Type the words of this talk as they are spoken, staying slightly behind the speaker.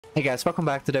Hey guys, welcome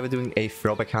back. Today we're doing a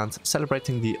throwback hunt,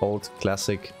 celebrating the old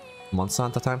classic Monster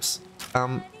Hunter times.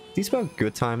 These were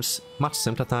good times, much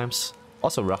simpler times,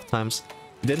 also rough times.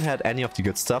 We didn't have any of the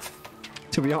good stuff,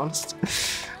 to be honest.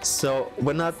 So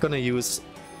we're not gonna use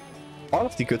all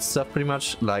of the good stuff pretty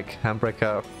much, like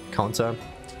Handbreaker, Counter,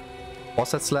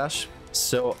 Moveset Slash.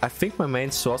 So I think my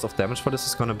main source of damage for this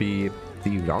is gonna be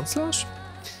the Round Slash.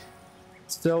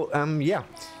 So yeah.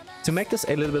 To make this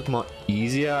a little bit more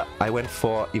easier, I went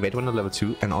for Evade Window level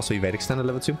 2 and also Evade Extender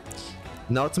level 2.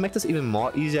 Now, to make this even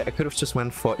more easier, I could have just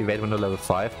went for Evade Window level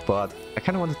 5, but I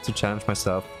kind of wanted to challenge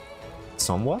myself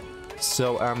somewhat.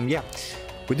 So, yeah,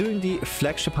 we're doing the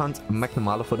flagship hunt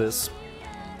Magnamalo for this.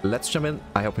 Let's jump in.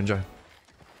 I hope you enjoy.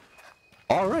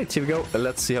 Alright, here we go.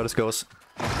 Let's see how this goes.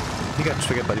 He got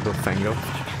triggered by the Fango.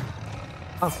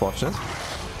 Unfortunate.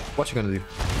 What you gonna do?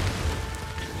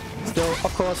 Still,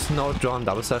 of course, no drawn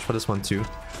double slash for this one too.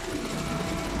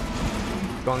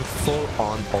 Going full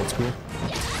on old school.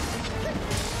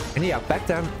 And yeah, back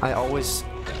then I always,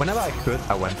 whenever I could,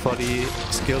 I went for the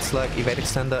skills like Evade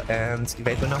Extender and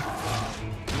Evade Window. I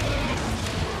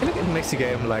feel like it makes the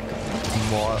game like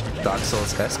more Dark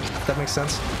Souls-esque, if that makes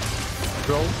sense.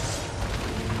 Roll.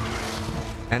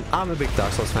 And I'm a big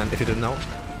Dark Souls fan, if you didn't know.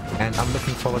 And I'm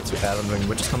looking forward to Elden Ring,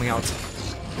 which is coming out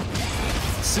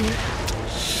soon.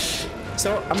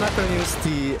 So I'm not going to use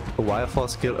the Wirefall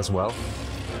skill as well.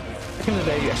 Back in the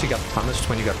day you actually got punished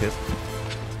when you got hit.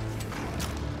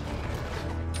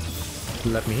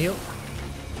 Let me heal.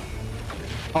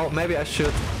 Oh, maybe I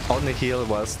should only heal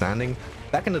while standing.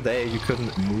 Back in the day you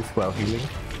couldn't move while healing.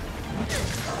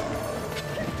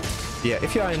 Yeah,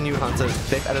 if you are a new hunter,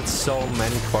 they've added so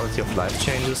many quality of life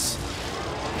changes.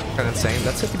 Kinda insane.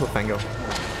 Let's hit the Fango.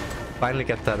 Finally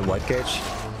get that white gauge.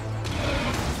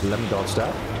 Let me dodge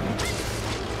that.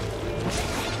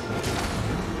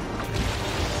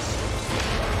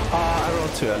 I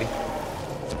rolled too early.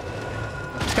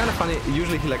 It's kind of funny,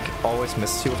 usually he like always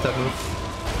misses you with that move.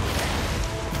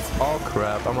 Oh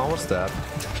crap, I'm almost dead.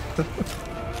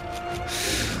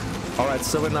 Alright,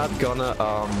 so we're not gonna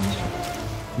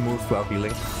move while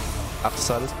healing. I've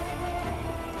decided.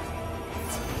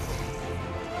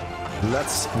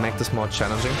 Let's make this more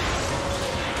challenging.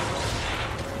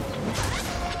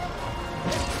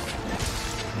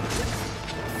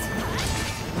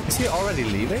 Is he already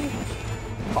leaving?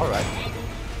 Alright,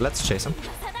 let's chase him.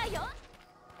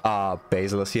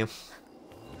 Basil is here.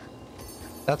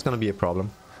 That's gonna be a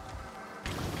problem.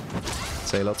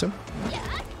 Say hello to him.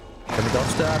 Can we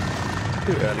dodge that?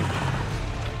 Too early.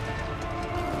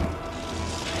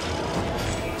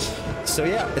 So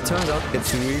yeah, it turns out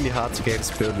it's really hard to gain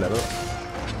spirit level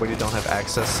when you don't have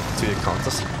access to your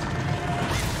counters.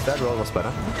 That roll was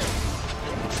better.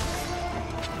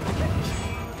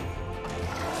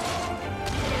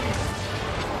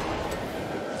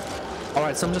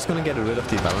 Alright, so I'm just gonna get rid of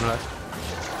the Baron Rat.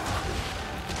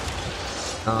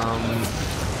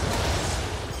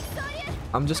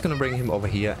 I'm just gonna bring him over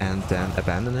here and then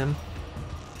abandon him.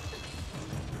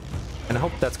 And I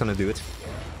hope that's gonna do it.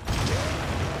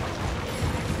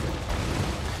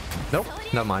 Nope,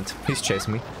 never mind. He's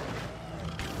chasing me.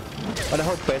 But I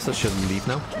hope Basil should leave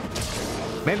now.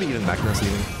 Maybe even Magnus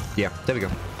leaving. Yeah, there we go.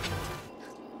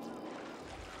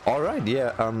 Alright,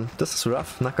 yeah, this is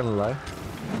rough, not gonna lie.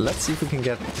 Let's see if we can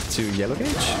get to yellow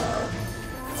gauge.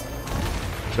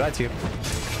 Right here.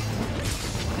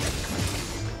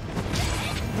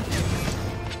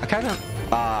 I kinda...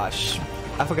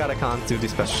 I forgot I can't do the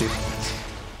special sheet.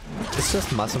 It's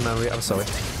just muscle memory, I'm sorry.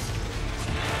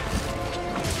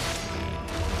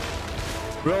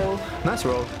 Roll. Nice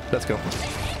roll. Let's go.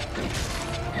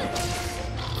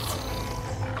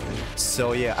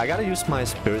 So yeah, I gotta use my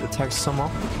spirit attacks somehow.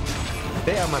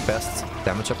 They are my best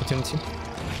damage opportunity.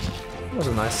 That was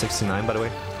a nice 69, by the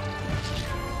way.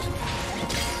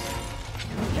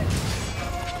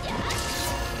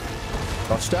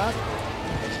 Dodge that.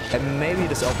 And maybe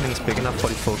this opening is big enough for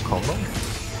the full combo.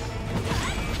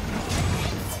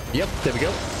 Yep, there we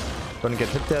go. Gonna get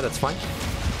hit there, that's fine.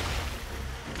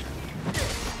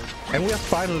 And we are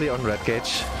finally on red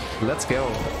gauge. Let's go.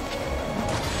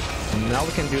 Now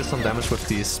we can do some damage with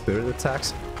these spirit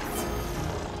attacks.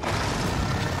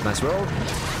 Nice roll.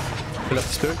 Fill up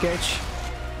the spirit gauge.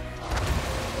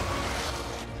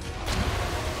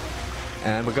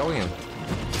 And we're going in.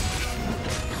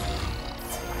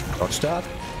 Dodge that.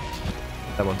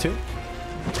 That one too.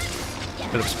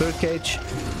 Fill up spirit gauge.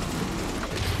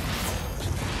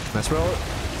 Nice roll.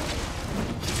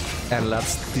 And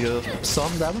let's deal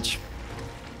some damage.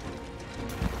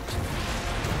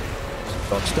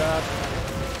 Dodge that.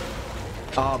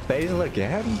 Basil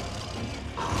again?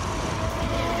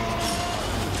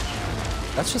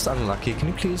 That's just unlucky. Can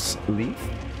you please leave?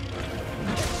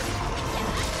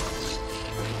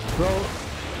 Bro.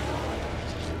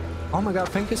 Oh my god,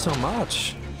 thank you so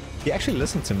much. He actually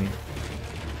listened to me.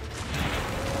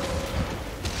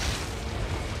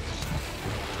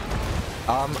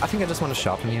 I think I just want to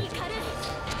sharpen here.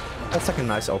 That's like a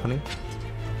nice opening.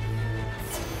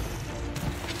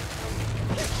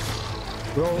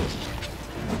 Roll.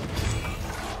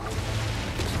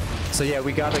 So yeah,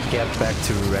 we gotta get back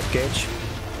to red gauge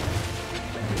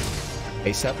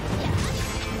ASAP.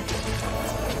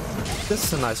 This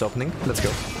is a nice opening. Let's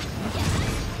go.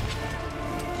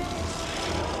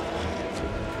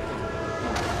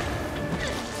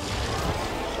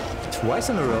 Twice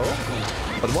in a row?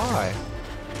 But why?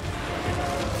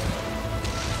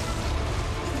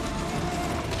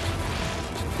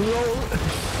 Roll.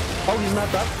 Oh, he's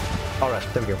not up.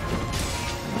 Alright, there we go.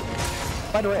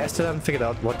 By the way, I still haven't figured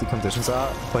out what the conditions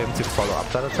are for him to follow up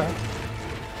that attack.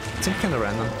 It seems kinda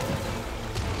random.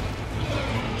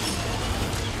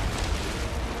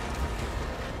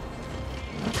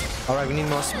 Alright, we need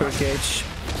more spirit gauge.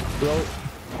 Roll.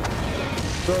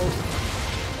 Roll.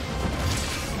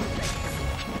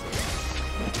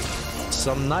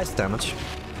 Some nice damage.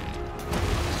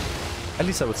 At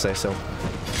least I would say so.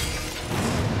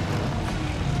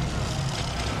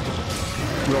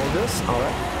 Roll this,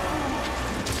 alright.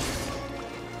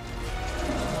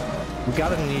 We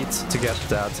gotta need to get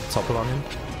that topple on him.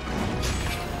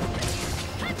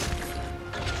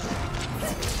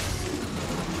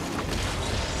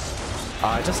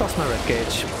 I just lost my red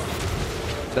gauge.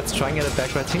 Let's try and get it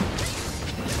back right here.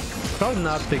 Probably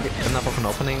not big enough of an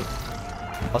opening.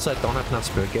 Also, I don't have enough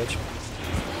spirit gauge.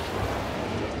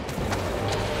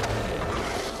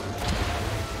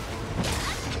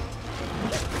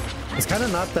 It's kind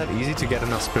of not that easy to get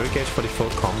enough spirit gauge for the full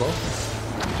combo.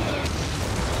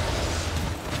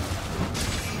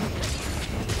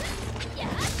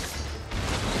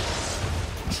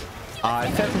 I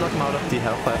failed to knock him out of the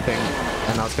hellfire thing,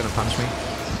 and now it's gonna punch me.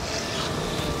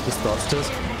 Just dodge this.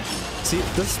 See,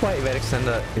 this is why evade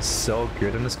extender is so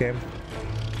good in this game.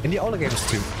 In the older games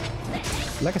too.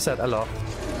 Like I said, I love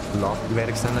evade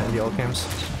extender in the old games.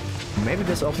 Maybe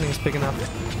this opening is big enough.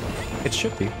 It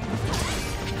should be.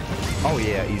 Oh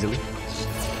yeah, easily.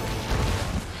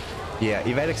 Yeah,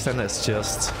 evade extender is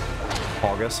just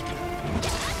August.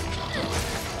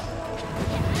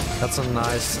 That's a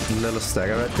nice little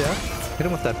stagger right there. Hit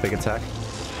him with that big attack.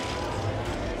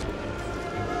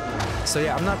 So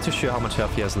yeah, I'm not too sure how much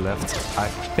health he has left. I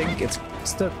think it's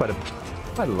still quite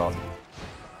a lot.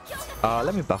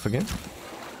 Let me buff again.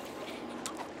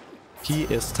 He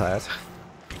is tired.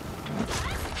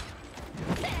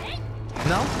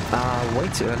 No? Way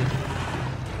too early.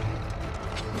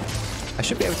 I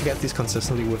should be able to get these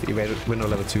consistently with evade window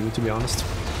level 2, to be honest.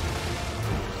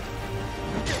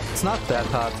 It's not that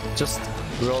hard, just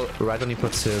roll right when he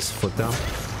puts his foot down.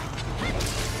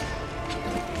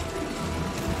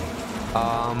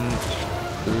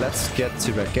 Let's get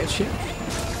to red gauge here.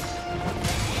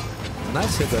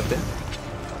 Nice hit right there.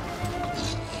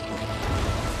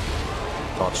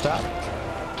 Dodge that.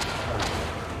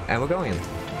 And we're going in.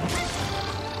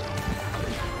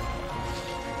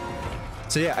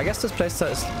 So yeah, I guess this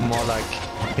playstyle is more like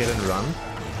hit and run.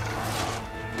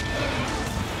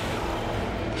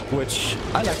 Which,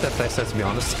 I like that playstyle, to be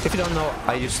honest. If you don't know,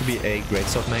 I used to be a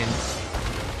greatsword main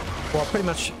for pretty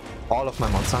much all of my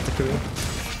Monster Hunter career.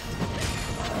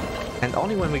 And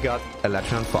only when we got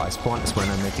Electron for Iceborne is when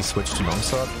I made the switch to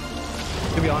Longsword.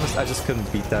 To be honest, I just couldn't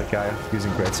beat that guy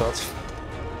using greatswords.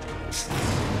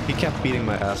 He kept beating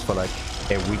my ass for like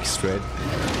a week straight.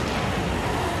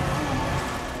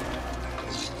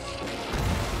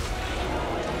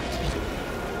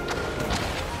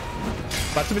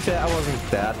 But to be fair, I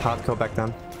wasn't that hardcore back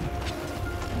then.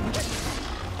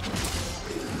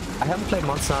 I haven't played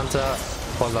Monster Hunter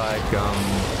for like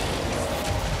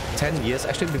 10 years,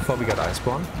 actually, before we got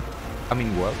Iceborne. I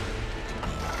mean World.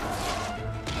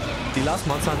 The last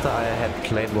Monster Hunter I had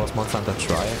played was Monster Hunter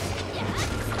Tri.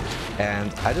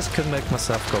 And I just couldn't make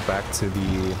myself go back to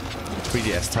the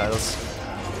 3DS titles.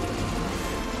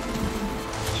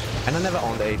 And I never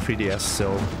owned a 3DS,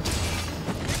 so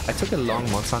I took a long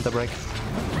Monster Hunter break.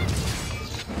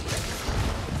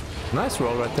 Nice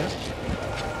roll right there.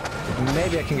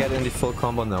 Maybe I can get in the full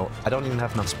combo. No, I don't even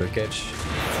have enough spirit gauge.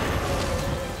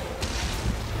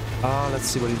 Let's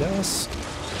see what he does.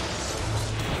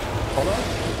 Hold on.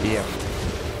 Yeah.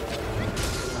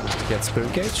 Get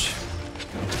spirit gauge.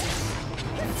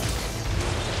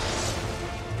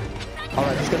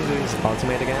 Alright, he's gonna do his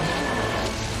ultimate again.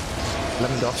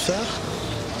 Let me dodge that.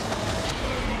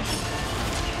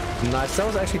 Nice, that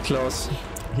was actually close.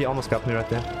 He almost got me right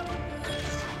there.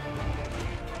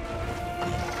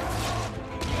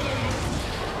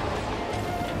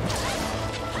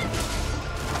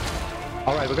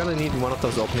 Alright, we're gonna need one of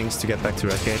those openings to get back to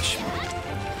red gauge.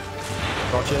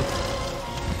 Dodge it.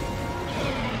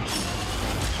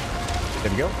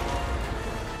 There we go.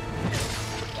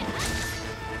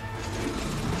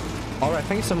 Alright,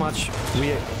 thank you so much. We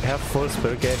have full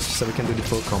spirit gauge, so we can do the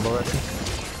full combo right here.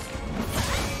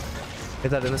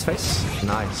 Hit that in his face.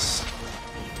 Nice.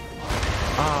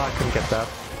 Ah, I couldn't get that.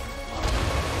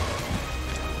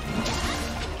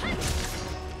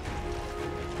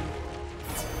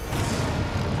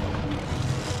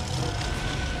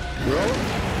 Roll.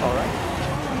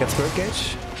 Alright. Get spirit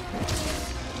gauge.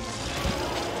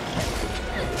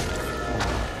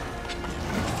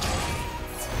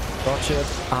 Dodge it.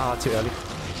 Ah, too early.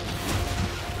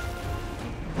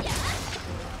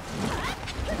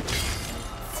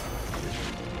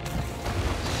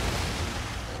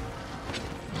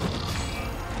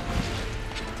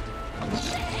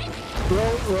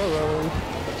 Roll.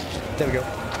 There we go.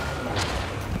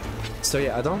 So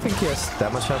yeah, I don't think he has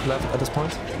that much health left at this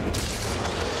point.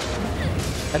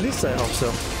 At least I hope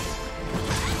so.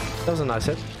 That was a nice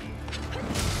hit.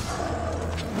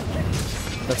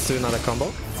 Let's do another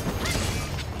combo.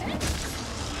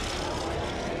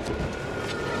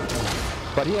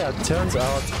 But yeah, it turns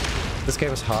out this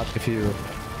game is hard if you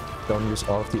don't use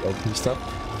all of the OP stuff.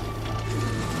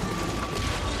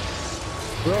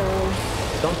 Roll!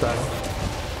 Don't die.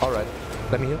 Alright,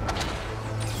 let me heal.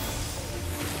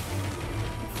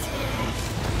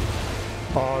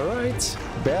 Alright,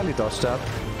 barely dodged that.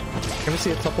 Can we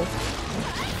see a topple?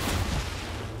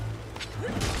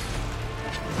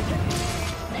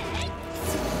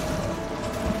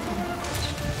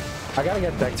 I gotta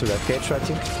get back to red gauge right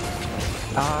here.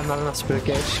 Ah, not enough spirit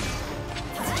gauge.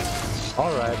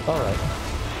 Alright.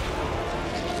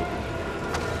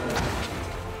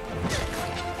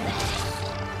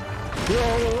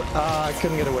 Roll! Ah, I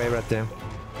couldn't get away right there.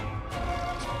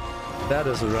 That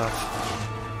is rough.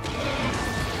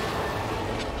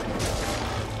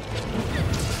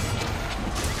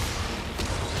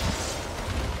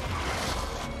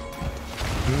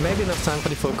 Maybe enough time for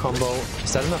the full combo.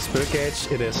 Is that enough spirit gauge?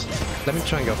 It is. Let me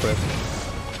try and go for it.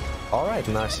 Alright,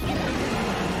 nice.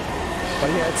 But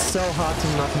yeah, it's so hard to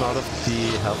knock him out of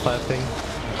the Hellfire thing.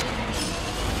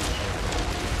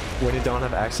 When you don't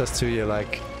have access to your,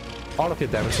 like, all of your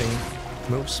damaging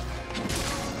moves.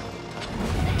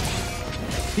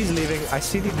 He's leaving. I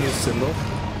see the new symbol.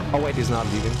 Oh wait, he's not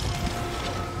leaving.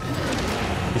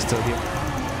 He's still here.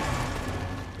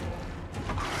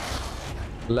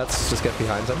 Let's just get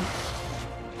behind him.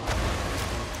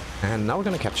 And now we're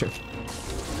gonna capture.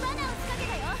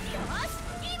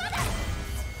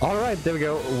 Alright, there we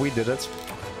go. We did it.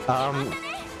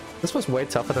 This was way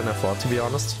tougher than I thought, to be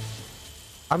honest.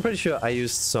 I'm pretty sure I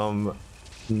used some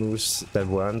moves that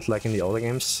weren't like in the older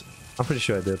games. I'm pretty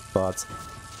sure I did, but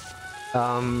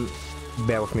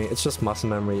bear with me. It's just muscle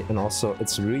memory, and also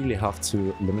it's really hard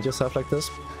to limit yourself like this.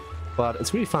 But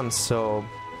it's really fun, so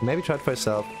maybe try it for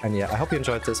yourself. And yeah, I hope you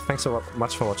enjoyed this. Thanks so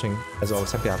much for watching. As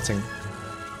always, happy hunting.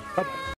 Bye.